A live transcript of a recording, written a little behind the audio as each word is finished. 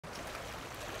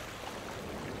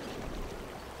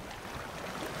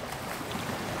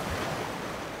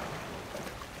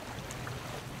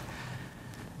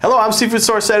Hello, I'm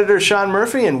SeafoodSource Editor Sean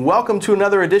Murphy, and welcome to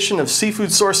another edition of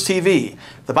SeafoodSource TV,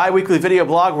 the bi-weekly video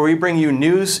blog where we bring you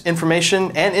news,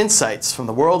 information, and insights from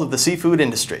the world of the seafood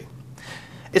industry.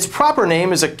 Its proper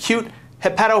name is acute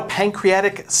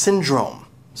hepatopancreatic syndrome.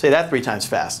 Say that 3 times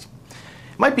fast.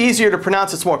 It might be easier to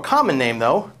pronounce its more common name,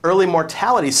 though, early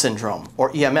mortality syndrome,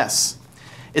 or EMS.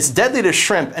 It's deadly to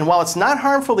shrimp, and while it's not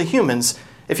harmful to humans,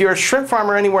 if you're a shrimp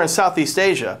farmer anywhere in Southeast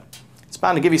Asia, it's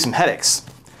bound to give you some headaches.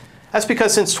 That's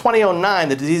because since 2009,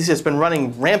 the disease has been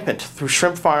running rampant through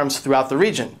shrimp farms throughout the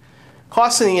region,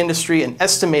 costing the industry an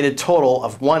estimated total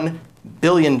of $1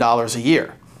 billion a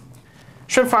year.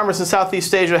 Shrimp farmers in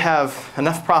Southeast Asia have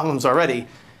enough problems already,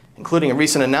 including a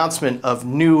recent announcement of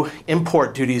new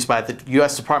import duties by the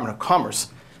U.S. Department of Commerce,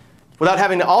 without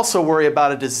having to also worry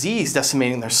about a disease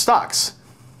decimating their stocks.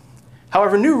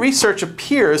 However, new research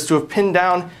appears to have pinned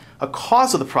down a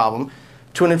cause of the problem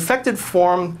to an infected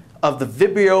form of the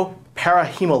Vibrio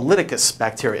parahemolyticus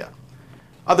bacteria.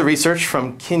 Other research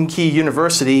from Kinki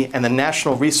University and the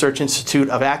National Research Institute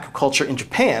of Aquaculture in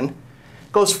Japan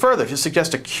goes further to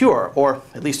suggest a cure, or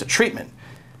at least a treatment.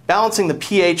 Balancing the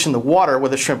pH in the water where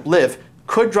the shrimp live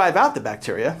could drive out the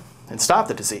bacteria and stop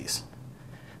the disease.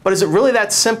 But is it really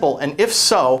that simple? And if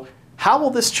so, how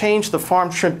will this change the farm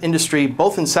shrimp industry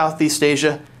both in Southeast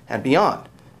Asia and beyond?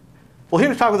 Well,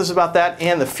 here to talk with us about that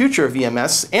and the future of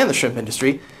EMS and the shrimp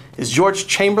industry is George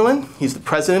Chamberlain. He's the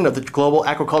president of the Global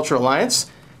Aquaculture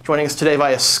Alliance, joining us today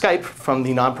via Skype from the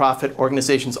nonprofit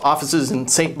organization's offices in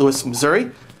St. Louis,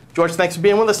 Missouri. George, thanks for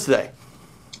being with us today.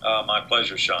 My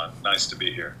pleasure, Sean. Nice to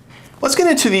be here. Let's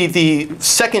get into the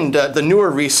second, the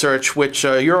newer research, which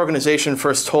your organization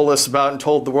first told us about and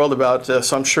told the world about,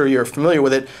 so I'm sure you're familiar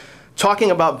with it,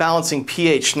 talking about balancing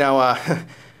pH. Now,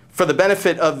 for the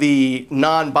benefit of the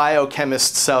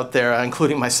non-biochemists out there,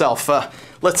 including myself,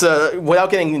 let's,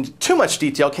 without getting into too much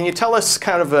detail, can you tell us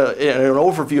kind of an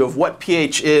overview of what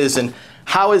pH is and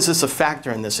how is this a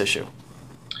factor in this issue?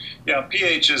 Yeah,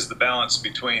 pH is the balance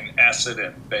between acid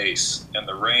and base, and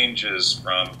the range is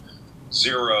from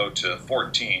 0 to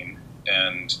 14,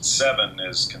 and 7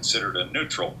 is considered a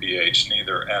neutral pH,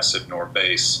 neither acid nor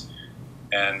base.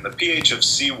 And the pH of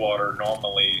seawater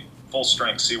normally,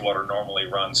 full-strength seawater normally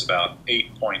runs about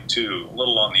 8.2, a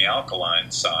little on the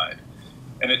alkaline side.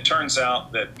 And it turns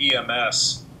out that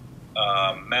EMS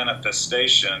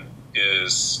manifestation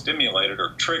is stimulated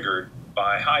or triggered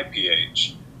by high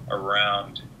pH,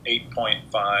 around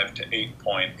 8.5 to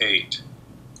 8.8,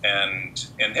 and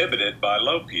inhibited by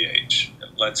low pH,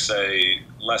 let's say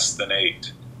less than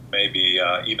 8, maybe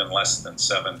even less than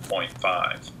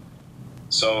 7.5.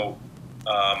 So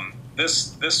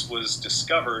this was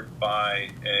discovered by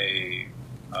a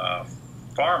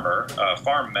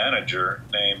farm manager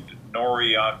named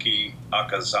Noriaki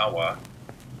Akazawa,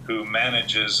 who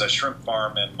manages a shrimp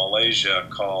farm in Malaysia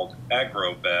called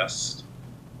AgroBest,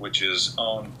 which is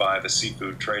owned by the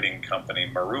seafood trading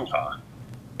company Maruha.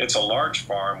 It's a large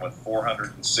farm with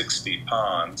 460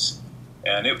 ponds,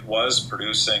 and it was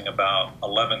producing about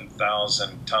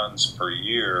 11,000 tons per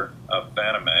year of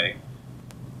baname.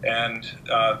 And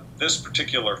this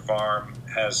particular farm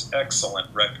has excellent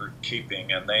record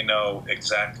keeping, and they know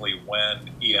exactly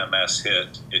when EMS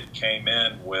hit. It came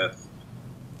in with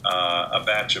a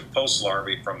batch of post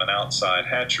larvae from an outside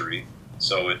hatchery,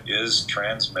 so it is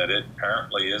transmitted,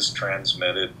 apparently is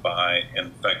transmitted by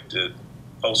infected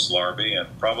post larvae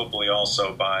and probably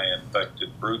also by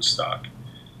infected broodstock.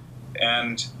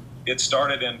 And it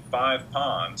started in 5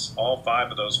 ponds. All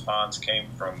 5 of those ponds came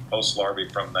from post larvae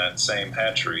from that same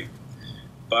hatchery.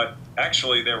 But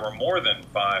actually there were more than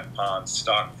 5 ponds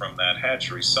stocked from that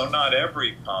hatchery. So not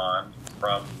every pond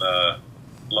from the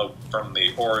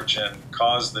origin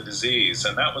caused the disease.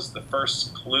 And that was the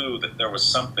first clue that there was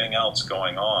something else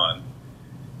going on.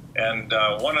 And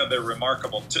one of the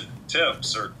remarkable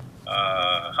tips or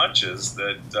hunches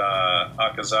that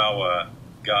Akazawa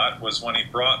got was when he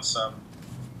brought some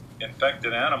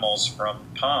infected animals from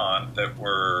pond that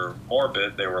were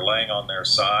morbid. They were laying on their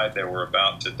side, they were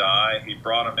about to die. He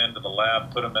brought them into the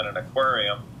lab, put them in an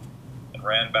aquarium, and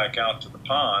ran back out to the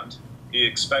pond. He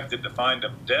expected to find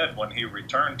them dead when he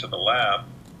returned to the lab,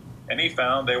 and he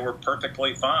found they were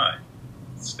perfectly fine,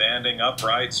 standing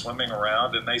upright, swimming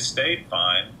around, and they stayed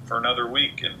fine for another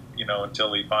week, and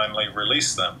until he finally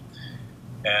released them.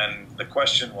 And the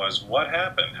question was, what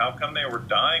happened? How come they were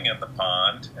dying in the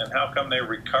pond, and how come they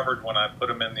recovered when I put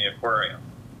them in the aquarium?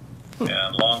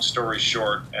 And long story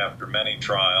short, after many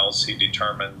trials, he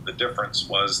determined the difference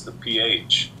was the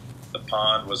pH. The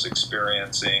pond was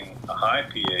experiencing a high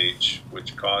pH,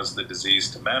 which caused the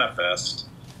disease to manifest,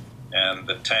 and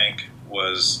the tank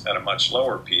was at a much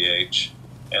lower pH,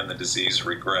 and the disease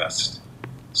regressed.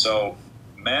 So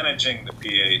managing the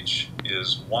pH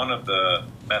is one of the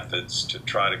methods to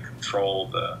try to control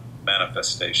the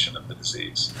manifestation of the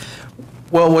disease.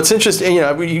 Well, what's interesting,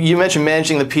 you mentioned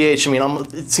managing the pH. I mean,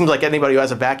 it seems like anybody who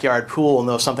has a backyard pool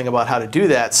knows something about how to do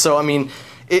that. So, I mean,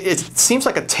 it seems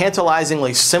like a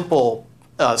tantalizingly simple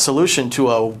solution to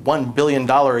a $1 billion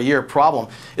a year problem.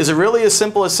 Is it really as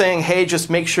simple as saying, hey, just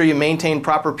make sure you maintain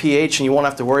proper pH and you won't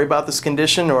have to worry about this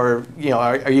condition? Or,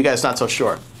 are you guys not so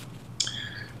sure?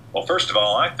 Well, first of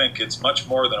all, I think it's much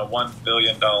more than a $1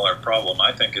 billion problem.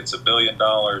 I think it's $1 billion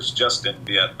just in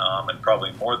Vietnam and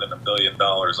probably more than $1 billion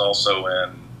also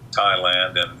in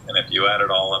Thailand. And if you add it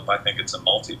all up, I think it's a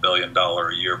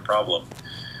multi-billion-dollar a year problem.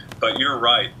 But you're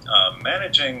right.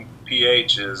 Managing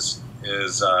pH is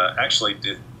actually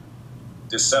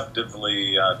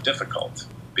deceptively difficult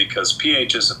because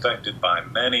pH is affected by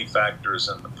many factors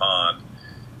in the pond,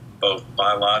 both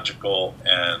biological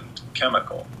and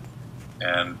chemical.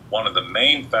 And one of the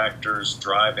main factors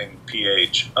driving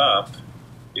pH up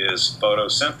is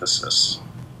photosynthesis.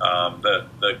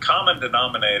 The common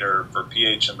denominator for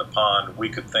pH in the pond we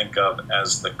could think of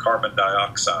as the carbon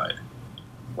dioxide.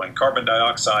 When carbon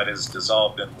dioxide is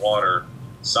dissolved in water,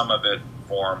 some of it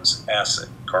forms acid,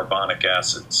 carbonic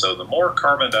acid. So the more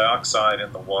carbon dioxide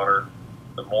in the water,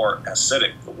 the more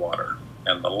acidic the water,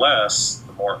 and the less,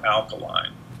 the more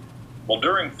alkaline. Well,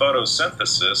 during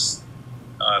photosynthesis,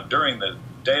 during the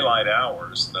daylight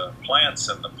hours, the plants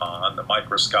in the pond, the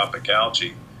microscopic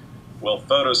algae, will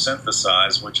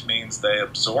photosynthesize, which means they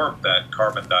absorb that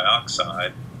carbon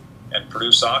dioxide and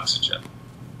produce oxygen.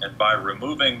 And by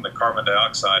removing the carbon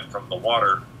dioxide from the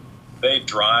water, they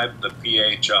drive the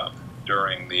pH up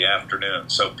during the afternoon.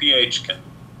 So pH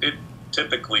it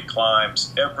typically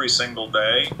climbs every single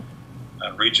day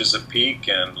and reaches a peak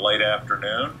in late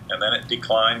afternoon, and then it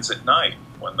declines at night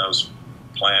when those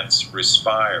plants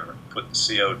respire and put the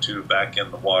CO2 back in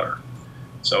the water.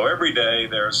 So every day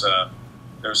there's a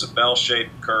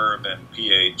bell-shaped curve in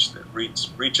pH that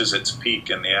reaches its peak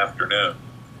in the afternoon.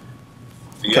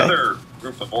 The other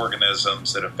group of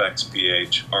organisms that affects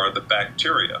pH are the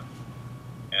bacteria,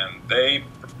 and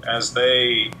as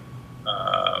they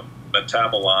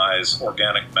metabolize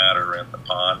organic matter in the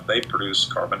pond, they produce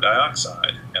carbon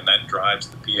dioxide, and that drives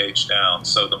the pH down.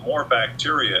 So the more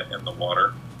bacteria in the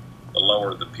water, the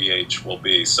lower the pH will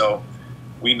be. So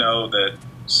we know that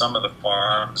some of the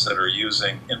farms that are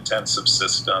using intensive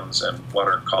systems and what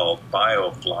are called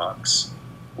bioflocks,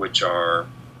 which are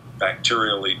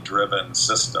bacterially driven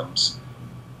systems,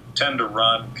 tend to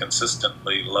run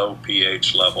consistently low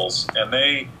pH levels, and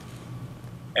they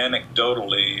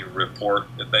anecdotally report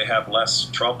that they have less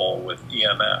trouble with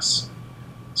EMS.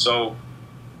 So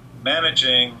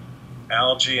managing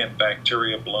algae and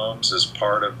bacteria blooms is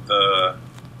part of the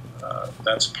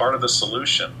that's part of the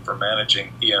solution for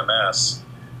managing EMS.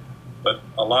 But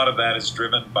a lot of that is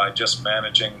driven by just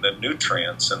managing the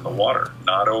nutrients in the water,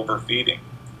 not overfeeding,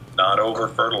 not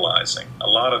over-fertilizing. A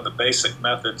lot of the basic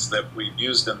methods that we've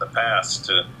used in the past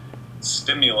to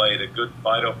stimulate a good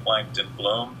phytoplankton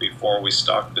bloom before we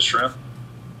stock the shrimp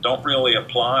don't really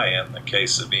apply in the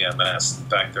case of EMS. In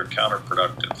fact, they're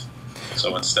counterproductive.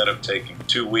 So instead of taking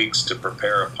 2 weeks to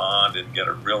prepare a pond and get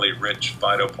a really rich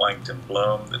phytoplankton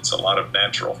bloom that's a lot of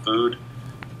natural food,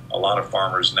 a lot of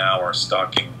farmers now are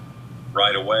stocking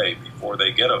right away before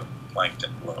they get a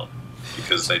plankton bloom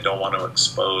because they don't want to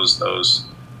expose those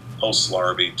host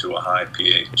larvae to a high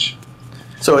pH.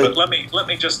 But let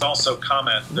me just also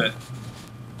comment that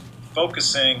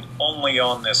focusing only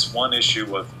on this one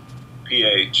issue of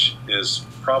pH is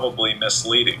probably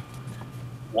misleading.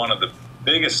 One of the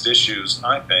biggest issues,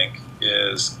 I think,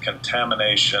 is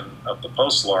contamination of the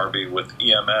post larvae with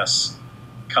EMS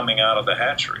coming out of the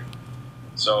hatchery.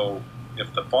 So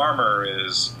if the farmer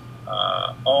is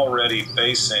already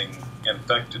facing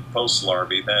infected post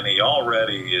larvae, then he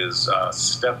already is a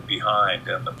step behind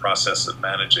in the process of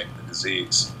managing the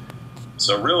disease.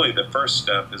 So really the first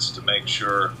step is to make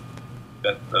sure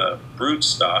that the brood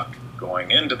stock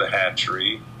going into the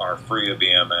hatchery are free of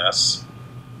EMS,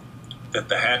 that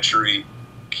the hatchery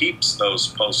keeps those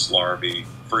post larvae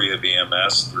free of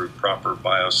EMS through proper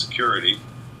biosecurity,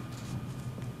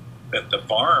 that the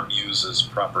farm uses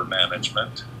proper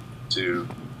management to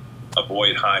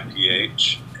avoid high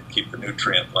pH and keep the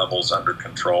nutrient levels under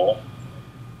control.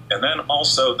 And then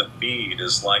also the feed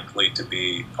is likely to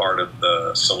be part of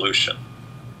the solution.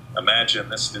 Imagine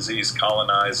this disease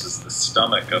colonizes the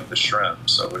stomach of the shrimp,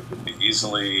 so it would be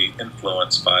easily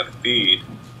influenced by the feed.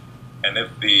 And if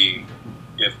the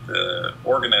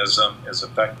organism is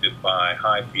affected by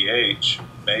high pH,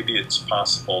 maybe it's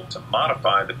possible to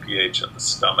modify the pH of the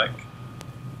stomach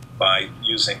by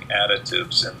using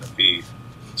additives in the feed.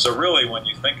 So really, when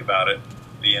you think about it,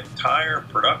 the entire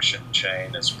production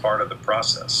chain is part of the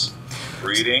process: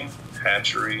 breeding,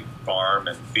 hatchery, farm,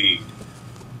 and feed.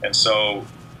 And so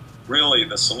really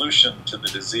the solution to the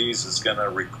disease is going to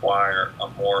require a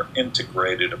more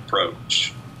integrated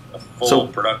approach, a full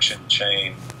production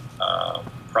chain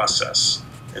process.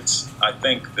 I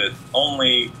think that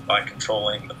only by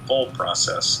controlling the full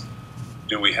process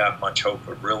do we have much hope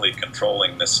of really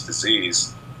controlling this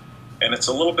disease. And it's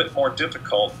a little bit more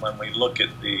difficult when we look at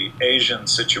the Asian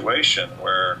situation,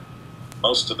 where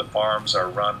most of the farms are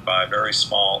run by very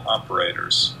small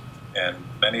operators, and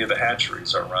many of the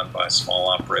hatcheries are run by small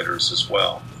operators as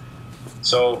well.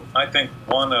 So I think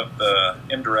one of the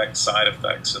indirect side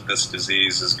effects of this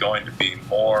disease is going to be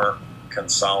more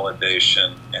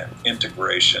consolidation and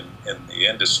integration in the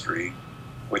industry,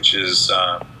 which is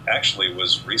actually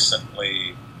was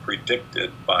recently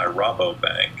predicted by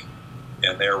Rabobank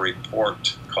in their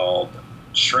report called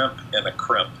Shrimp in a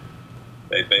Crimp.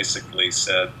 They basically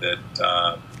said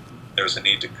that there's a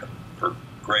need for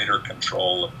greater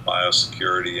control of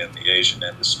biosecurity in the Asian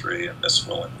industry, and this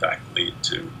will in fact lead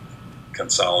to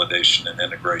consolidation and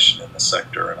integration in the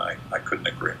sector, and I couldn't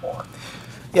agree more.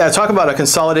 Yeah, talk about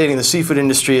consolidating the seafood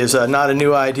industry is not a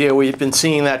new idea. We've been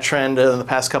seeing that trend in the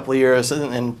past couple of years,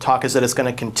 and talk is that it's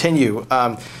going to continue.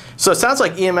 So it sounds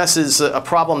like EMS is a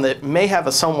problem that may have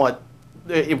a somewhat,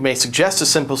 it may suggest a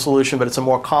simple solution, but it's a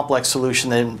more complex solution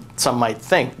than some might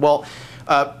think. Well,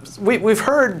 we've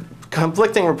heard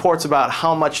conflicting reports about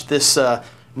how much this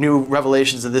new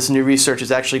revelations of this new research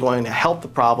is actually going to help the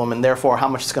problem, and therefore how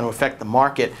much it's going to affect the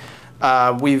market.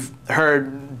 We've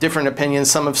heard different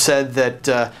opinions. Some have said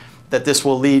that that this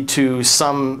will lead to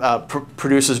some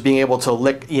producers being able to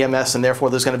lick EMS, and therefore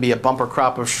there's going to be a bumper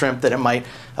crop of shrimp, that it might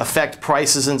affect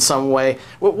prices in some way.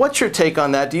 What's your take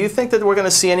on that? Do you think that we're going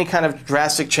to see any kind of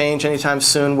drastic change anytime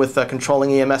soon with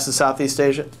controlling EMS in Southeast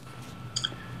Asia?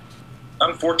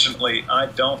 Unfortunately, I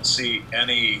don't see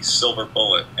any silver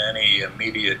bullet, any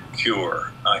immediate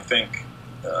cure. I think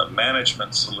the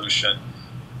management solution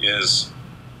is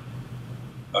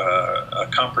a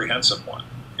comprehensive one.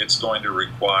 It's going to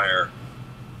require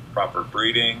proper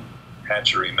breeding,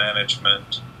 hatchery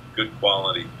management, good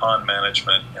quality pond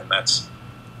management, and that's,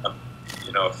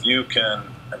 you know, if you can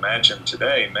imagine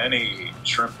today, many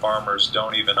shrimp farmers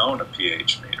don't even own a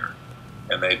pH meter,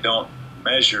 and they don't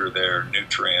measure their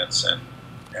nutrients and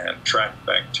track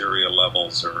bacteria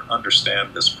levels or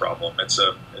understand this problem. It's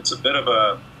a bit of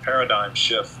a paradigm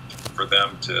shift for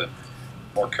them to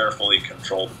more carefully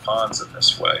control the ponds in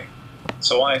this way.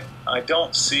 So I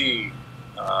don't see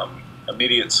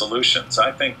immediate solutions.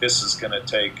 I think this is going to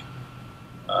take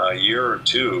a year or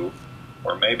two,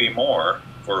 or maybe more,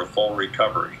 for a full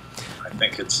recovery. I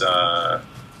think it's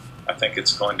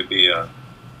going to be a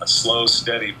slow,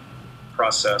 steady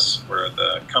process where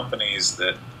the companies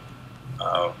that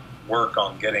work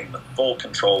on getting the full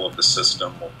control of the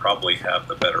system will probably have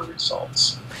the better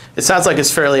results. It sounds like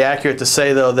it's fairly accurate to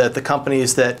say, though, that the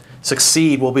companies that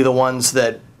succeed will be the ones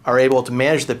that are able to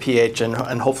manage the pH and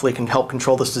hopefully can help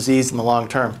control this disease in the long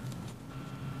term.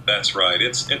 That's right.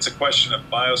 It's a question of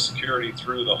biosecurity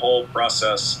through the whole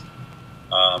process,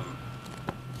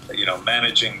 you know,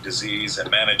 managing disease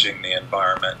and managing the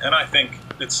environment. And I think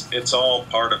it's all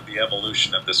part of the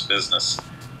evolution of this business.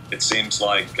 It seems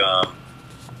like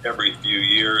every few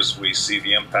years we see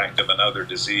the impact of another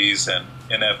disease, and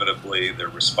inevitably the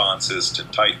response is to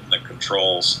tighten the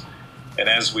controls. And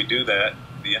as we do that,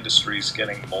 the industry is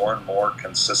getting more and more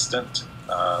consistent.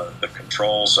 The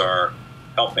controls are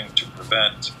helping to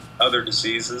prevent other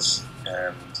diseases,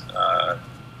 and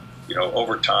you know,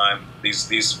 over time, these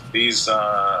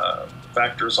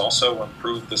factors also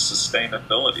improve the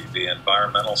sustainability, the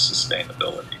environmental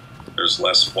sustainability. There's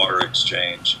less water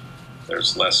exchange.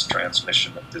 There's less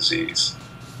transmission of disease.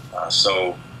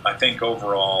 So I think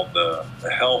overall the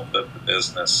health of the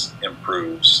business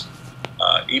improves,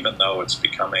 even though it's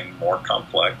becoming more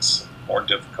complex, more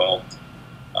difficult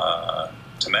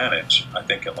to manage. I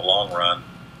think in the long run,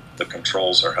 the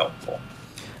controls are helpful.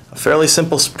 A fairly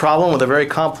simple problem with a very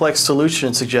complex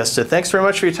solution suggested. Thanks very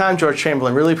much for your time, George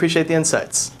Chamberlain. Really appreciate the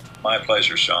insights. My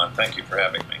pleasure, Sean. Thank you for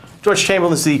having me. George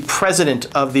Chamberlain is the president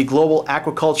of the Global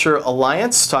Aquaculture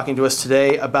Alliance, talking to us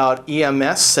today about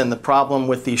EMS and the problem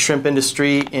with the shrimp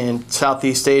industry in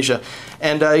Southeast Asia.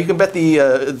 And you can bet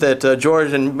that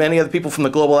George and many other people from the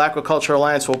Global Aquaculture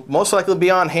Alliance will most likely be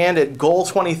on hand at Goal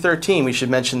 2013. We should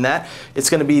mention that.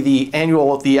 It's going to be the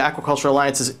Aquaculture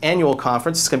Alliance's annual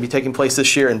conference. It's going to be taking place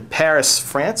this year in Paris,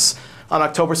 France, on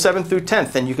October 7th through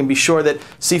 10th. And you can be sure that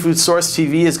Seafood Source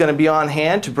TV is going to be on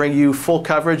hand to bring you full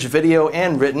coverage, video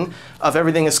and written, of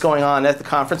everything that's going on at the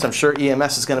conference. I'm sure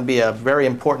EMS is going to be a very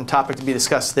important topic to be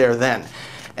discussed there then.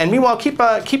 And meanwhile, keep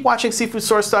watching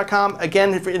SeafoodSource.com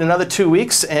again in another 2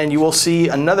 weeks, and you will see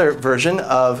another version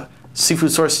of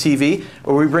Seafood Source TV,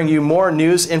 where we bring you more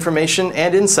news, information,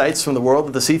 and insights from the world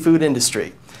of the seafood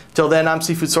industry. Till then, I'm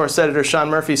Seafood Source Editor Sean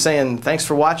Murphy saying thanks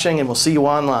for watching, and we'll see you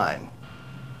online.